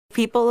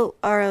People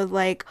are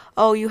like,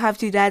 oh, you have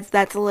two dads,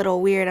 that's a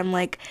little weird. I'm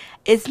like,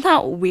 it's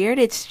not weird,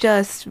 it's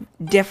just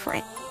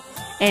different.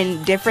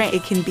 And different,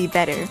 it can be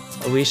better.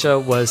 Alicia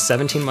was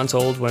 17 months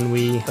old when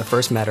we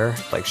first met her.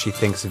 Like, she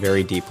thinks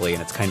very deeply,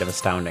 and it's kind of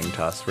astounding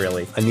to us,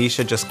 really.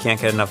 Anisha just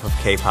can't get enough of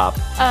K-pop.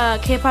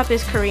 K-pop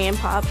is Korean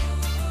pop.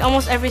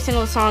 Almost every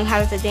single song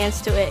has a dance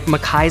to it.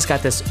 Makai's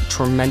got this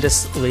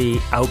tremendously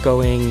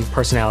outgoing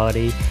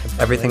personality.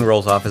 Everything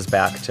rolls off his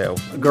back, too.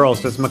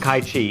 Girls, does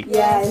Makai cheat?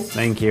 Yes.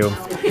 Thank you.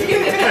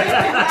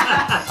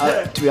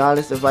 To be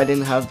honest, if I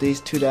didn't have these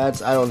two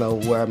dads, I don't know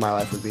where my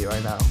life would be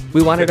right now.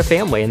 We wanted a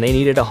family, and they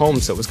needed a home,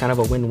 so it was kind of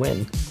a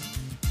win-win.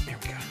 There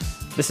we go.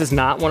 This is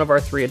not one of our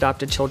 3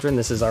 adopted children.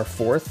 This is our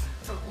 4th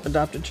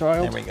adopted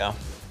child. There we go.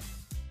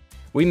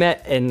 We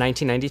met in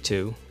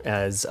 1992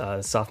 as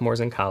sophomores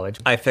in college.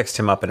 I fixed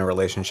him up in a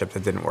relationship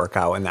that didn't work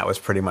out, and that was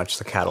pretty much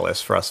the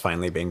catalyst for us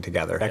finally being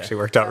together. It actually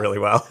worked out really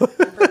well.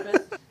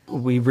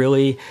 We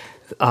really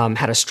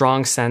had a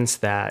strong sense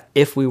that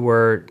if we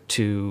were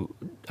to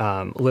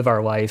live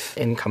our life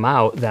and come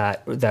out,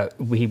 that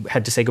we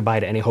had to say goodbye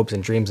to any hopes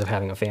and dreams of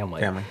having a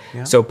family.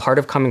 Yeah. So part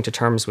of coming to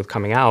terms with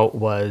coming out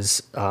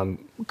was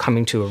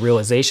coming to a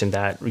realization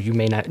that you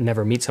may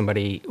never meet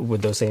somebody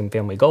with those same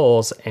family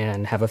goals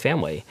and have a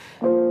family.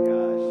 Gosh.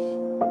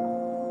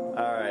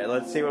 All right,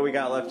 let's see what we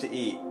got left to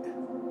eat.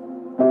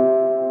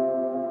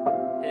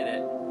 Hit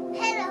it.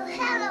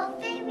 Hello,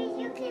 baby,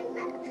 you can...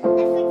 I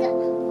forgot,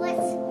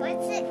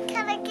 what's it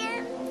called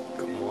again?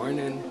 Good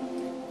morning.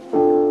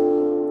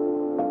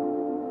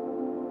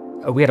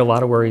 We had a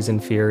lot of worries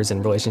and fears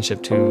in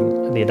relationship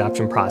to the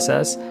adoption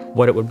process,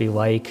 what it would be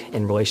like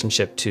in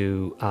relationship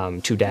to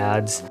two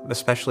dads.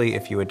 Especially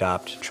if you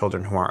adopt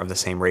children who aren't of the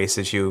same race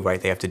as you, right?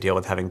 They have to deal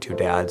with having two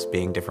dads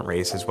being different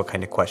races. What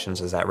kind of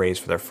questions does that raise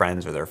for their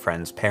friends or their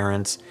friends'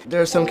 parents?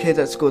 There are some kids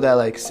at school that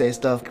like say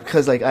stuff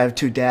because like I have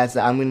two dads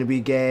that I'm gonna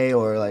be gay,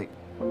 or like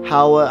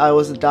how I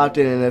was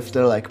adopted and if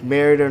they're like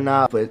married or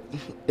not, but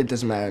it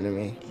doesn't matter to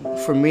me.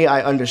 For me,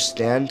 I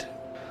understand.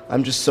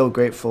 I'm just so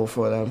grateful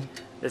for them.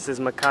 This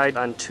is Makai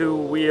on 2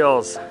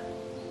 wheels.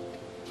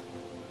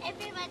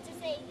 Everyone to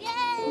say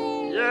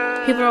yay!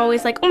 Yeah. People are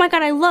always like, oh my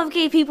god, I love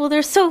gay people.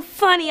 They're so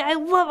funny.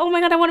 Oh my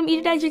god, I want to meet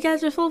your dad. You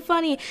guys are so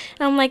funny.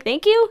 And I'm like,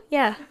 thank you?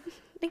 Yeah,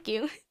 thank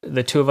you.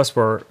 The two of us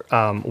were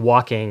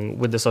walking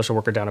with the social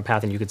worker down a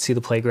path, and you could see the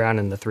playground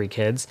and the 3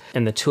 kids.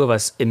 And the two of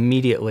us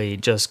immediately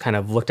just kind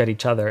of looked at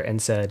each other and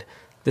said,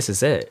 this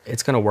is it.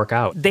 It's going to work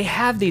out. They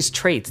have these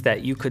traits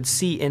that you could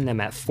see in them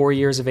at 4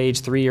 years of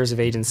age, 3 years of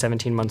age, and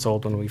 17 months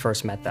old when we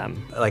first met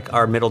them. Like,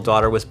 our middle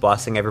daughter was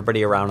bossing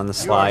everybody around on the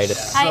slide.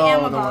 I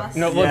am a boss.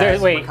 No, well, Yes,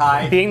 wait.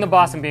 Makai. Being the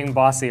boss and being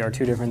bossy are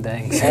 2 different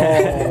things.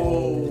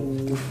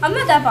 I'm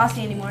not that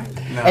bossy anymore.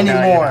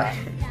 Anymore.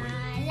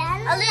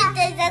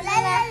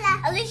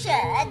 Alicia,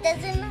 it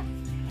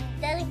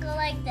doesn't go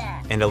like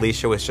that. And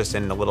Alicia was just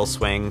in a little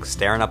swing,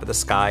 staring up at the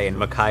sky, and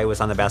Makai was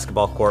on the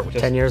basketball court.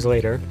 10 years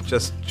later.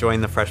 Just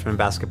joined the freshman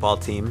basketball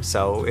team,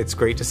 so it's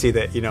great to see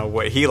that, you know,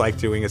 what he liked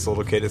doing as a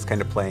little kid is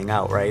kind of playing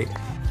out, right?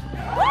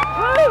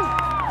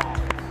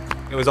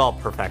 It was all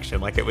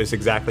perfection. Like, it was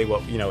exactly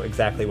what we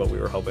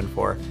were hoping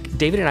for.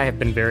 David and I have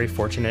been very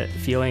fortunate,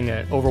 feeling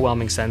an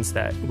overwhelming sense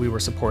that we were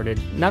supported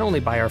not only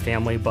by our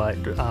family, but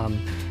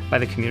by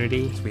the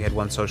community. We had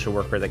one social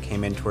worker that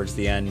came in towards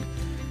the end,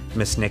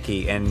 Miss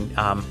Nikki, and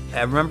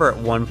I remember at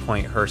one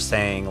point her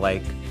saying,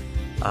 like,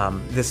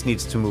 this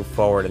needs to move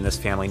forward and this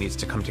family needs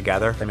to come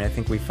together. I mean, I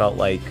think we felt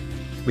like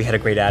we had a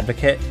great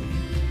advocate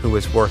who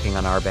was working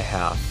on our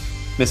behalf.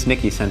 Miss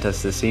Nikki sent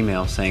us this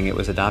email saying it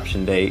was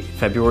adoption date,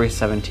 February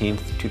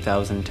 17th,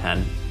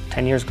 2010.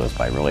 10 years goes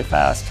by really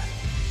fast.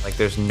 Like,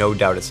 there's no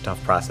doubt it's a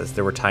tough process.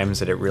 There were times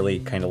that it really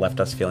kind of left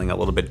us feeling a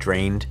little bit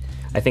drained.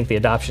 I think the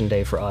adoption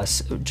day for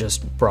us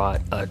just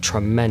brought a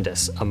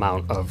tremendous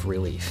amount of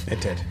relief. It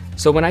did.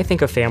 So when I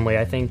think of family,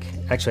 I think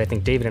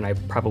David and I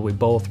probably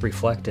both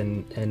reflect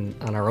on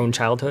our own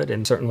childhood,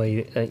 and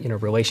certainly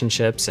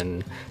relationships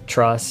and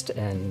trust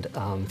and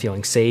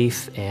feeling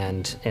safe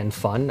and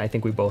fun. I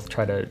think we both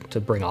try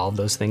to bring all of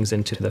those things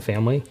into the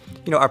family.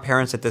 You know, our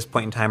parents at this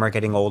point in time are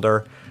getting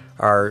older.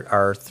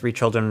 Our 3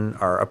 children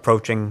are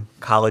approaching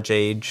college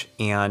age,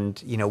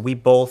 and you know, we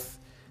both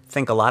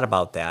think a lot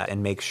about that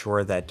and make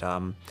sure that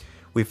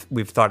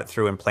we've thought it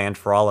through and planned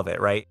for all of it,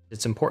 right?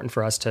 It's important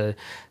for us to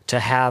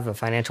have a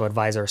financial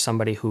advisor,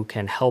 somebody who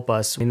can help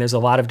us. I mean, there's a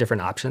lot of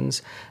different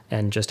options,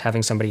 and just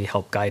having somebody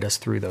help guide us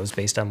through those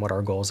based on what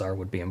our goals are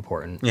would be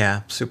important.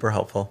 Yeah, super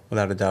helpful,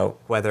 without a doubt.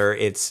 Whether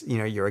it's, you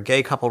know, you're a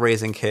gay couple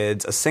raising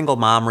kids, a single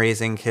mom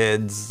raising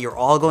kids, you're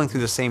all going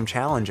through the same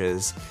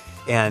challenges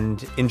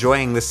and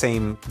enjoying the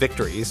same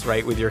victories,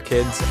 right, with your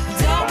kids.